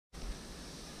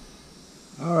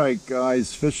Alright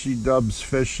guys, Fishy Dubs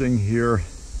Fishing here,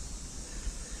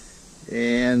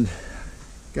 and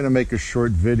gonna make a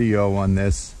short video on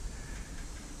this.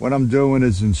 What I'm doing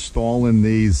is installing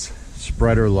these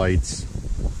spreader lights.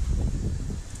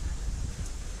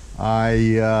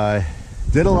 I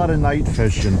did a lot of night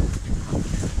fishing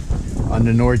on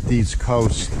the northeast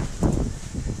coast,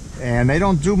 and they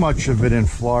don't do much of it in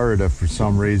Florida for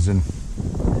some reason.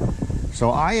 So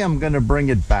I am gonna bring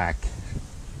it back.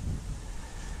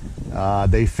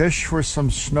 They fish for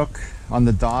some snook on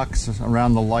the docks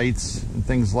around the lights and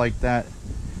things like that,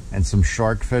 and some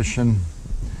shark fishing.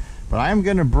 But I am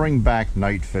going to bring back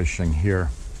night fishing here.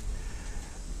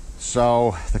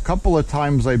 So the couple of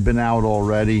times I've been out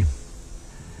already,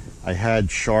 I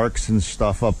had sharks and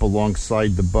stuff up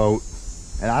alongside the boat,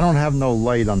 and I don't have no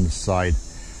light on the side.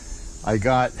 I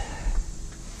got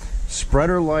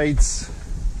spreader lights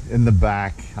in the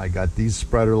back. I got these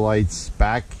spreader lights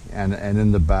back and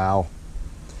in the bow.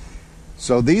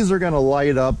 So these are going to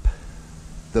light up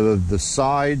the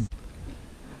side.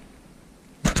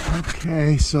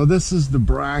 Okay, so this is the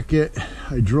bracket.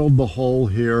 I drilled the hole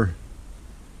here.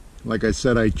 Like I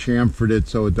said, I chamfered it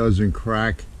so it doesn't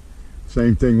crack.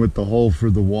 Same thing with the hole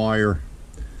for the wire.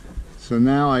 So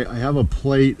now I have a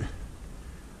plate,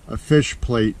 a fish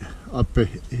plate up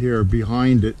here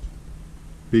behind it,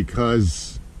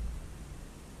 because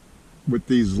with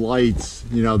these lights,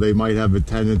 you know, they might have a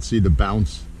tendency to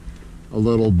bounce a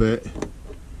little bit,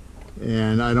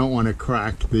 and I don't want to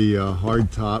crack the hard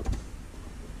top.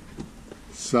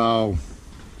 So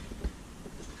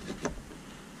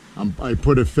I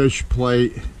put a fish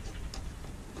plate,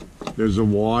 there's a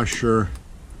washer,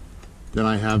 then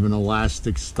I have an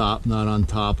elastic stop nut on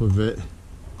top of it.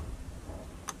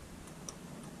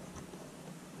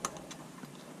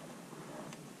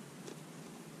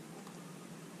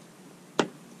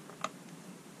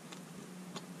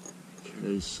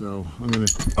 Okay, so I'm gonna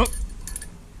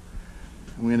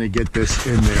get this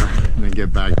in there and then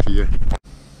get back to you.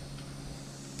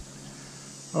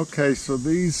 Okay, so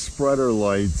these spreader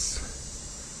lights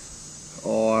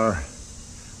are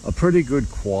a pretty good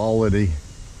quality.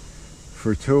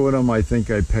 For two of them, I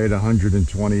think I paid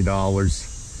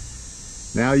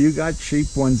 $120. Now, you got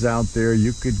cheap ones out there.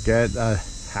 You could get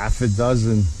half a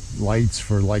dozen lights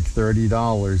for like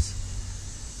 $30.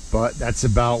 But that's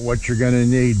about what you're going to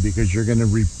need, because you're going to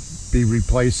be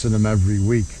replacing them every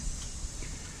week.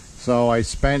 So I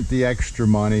spent the extra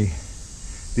money.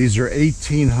 These are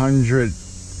 1800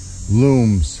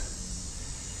 looms.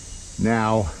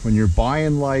 Now, when you're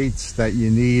buying lights that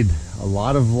you need a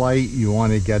lot of light, you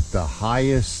want to get the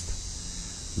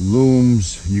highest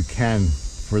looms you can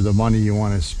for the money you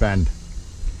want to spend.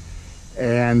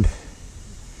 And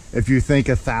if you think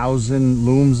 1,000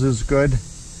 looms is good,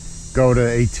 go to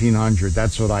 1800.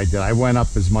 That's what I did. I went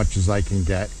up as much as I can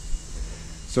get.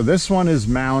 So this one is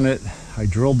mounted. I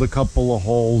drilled a couple of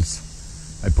holes.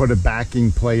 I put a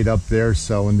backing plate up there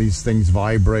so when these things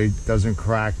vibrate, it doesn't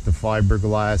crack the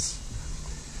fiberglass.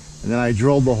 And then I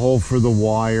drilled the hole for the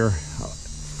wire.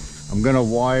 I'm going to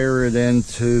wire it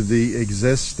into the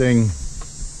existing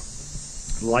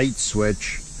light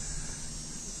switch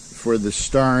for the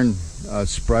stern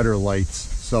spreader lights.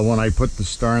 So when I put the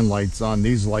stern lights on,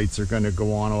 these lights are going to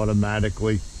go on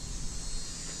automatically.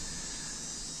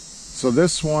 So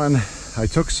this one, I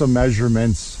took some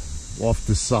measurements off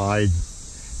the side.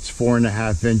 It's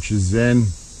 4.5 inches in,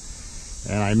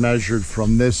 and I measured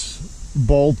from this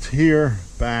bolt here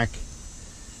back.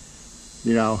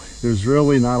 You know, there's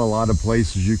really not a lot of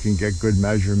places you can get good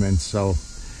measurements. So,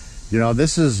 you know,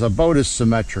 this is a boat is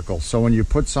symmetrical. So when you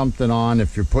put something on,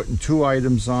 if you're putting two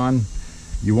items on,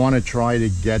 you want to try to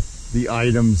get the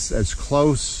items as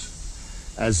close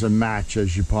as a match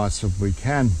as you possibly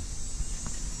can.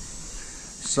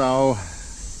 So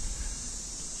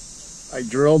I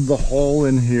drilled the hole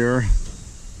in here.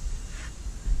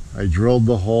 I drilled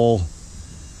the hole,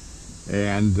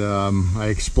 and I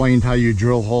explained how you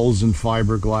drill holes in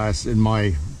fiberglass in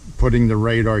my putting the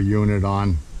radar unit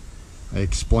on. I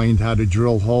explained how to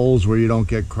drill holes where you don't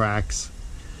get cracks.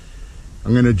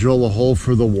 I'm going to drill a hole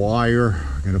for the wire.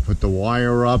 I'm going to put the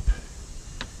wire up,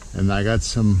 and I got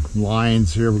some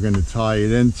lines here we're going to tie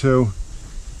it into,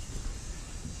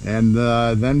 and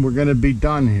then we're going to be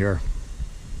done here.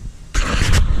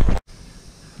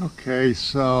 Okay,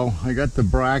 so I got the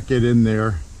bracket in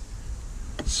there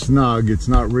snug. It's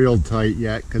not real tight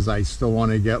yet because I still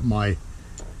want to get my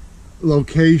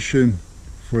location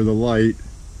for the light.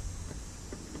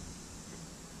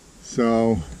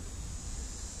 So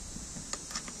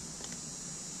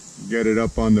get it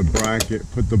up on the bracket,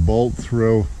 put the bolt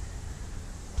through,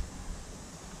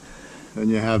 then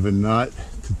you have a nut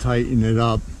to tighten it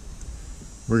up.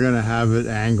 We're gonna have it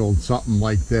angled something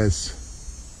like this.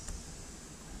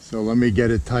 So let me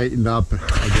get it tightened up.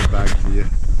 I'll get back to you.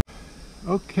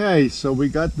 Okay, so we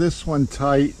got this one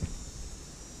tight,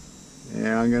 and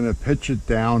I'm gonna pitch it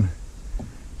down.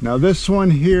 Now this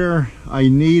one here, I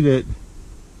need it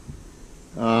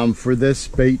for this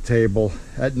bait table.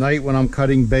 At night when I'm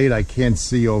cutting bait, I can't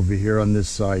see over here on this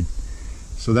side.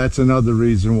 So that's another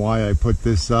reason why I put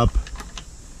this up.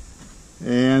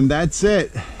 And that's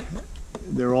it.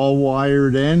 They're all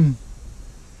wired in.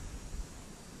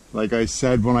 Like I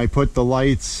said, when I put the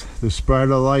lights, the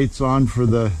spreader lights on for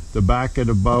the back of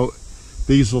the boat,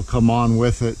 these will come on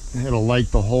with it. It'll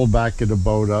light the whole back of the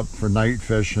boat up for night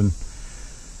fishing.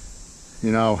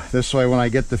 You know, this way when I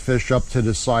get the fish up to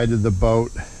the side of the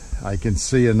boat, I can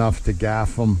see enough to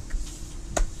gaff them.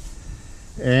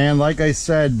 And like I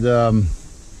said,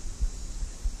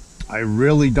 I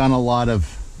really done a lot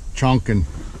of chunking,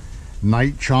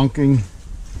 night chunking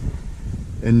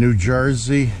in New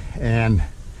Jersey, and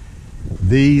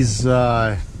these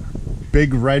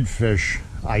big redfish,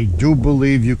 I do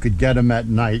believe you could get them at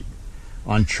night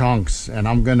on chunks, and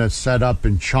I'm gonna set up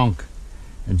and chunk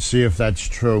and see if that's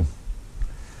true.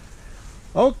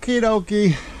 Okie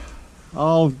dokie,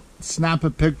 I'll snap a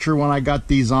picture when I got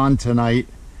these on tonight,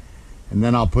 and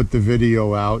then I'll put the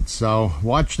video out. So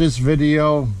watch this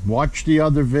video, watch the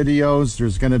other videos.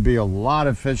 There's gonna be a lot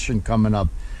of fishing coming up.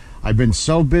 I've been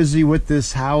so busy with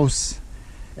this house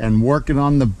and working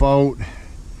on the boat.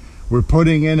 We're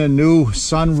putting in a new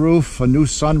sunroof. A new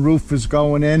sunroof is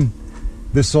going in.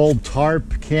 This old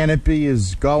tarp canopy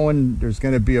is going. There's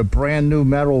going to be a brand new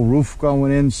metal roof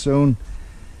going in soon.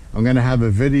 I'm going to have a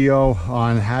video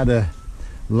on how to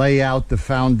lay out the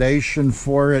foundation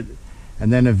for it,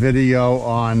 and then a video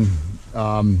on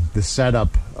the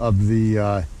setup of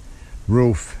the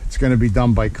roof. It's going to be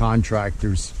done by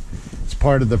contractors. It's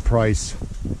part of the price.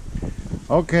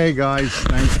 Okay guys,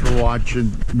 thanks for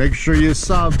watching. Make sure you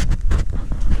sub.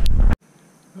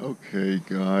 Okay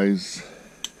guys,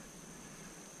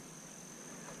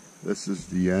 this is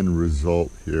the end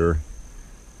result here.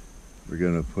 We're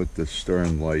gonna put the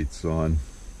stern lights on.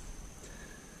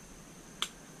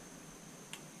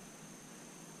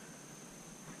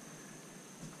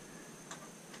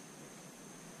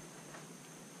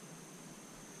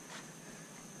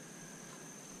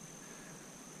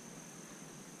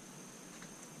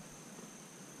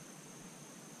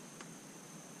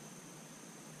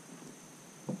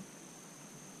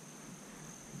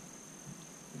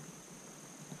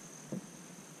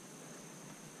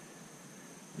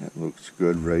 That looks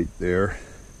good right there.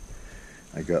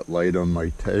 I got light on my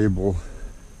table.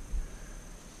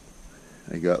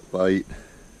 I got light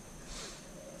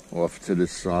off to the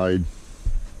side.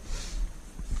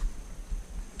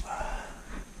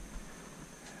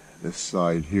 This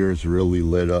side here is really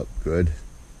lit up good.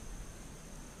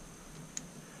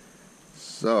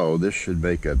 So this should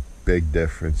make a big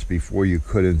difference. Before you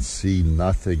couldn't see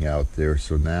nothing out there.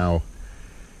 So now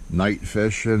night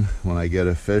fishing, when I get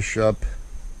a fish up,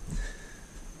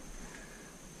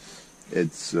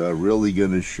 it's really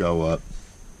going to show up.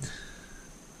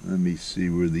 Let me see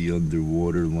where the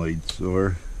underwater lights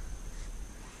are.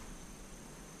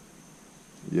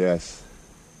 Yes.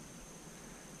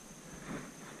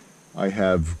 I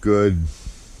have good,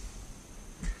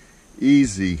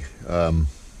 easy 30,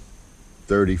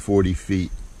 40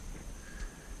 feet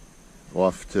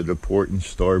off to the port and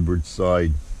starboard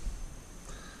side.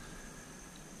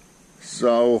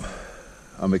 So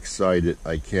I'm excited.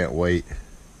 I can't wait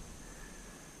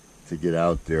to get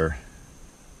out there.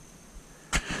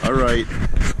 All right,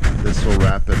 this will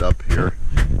wrap it up here.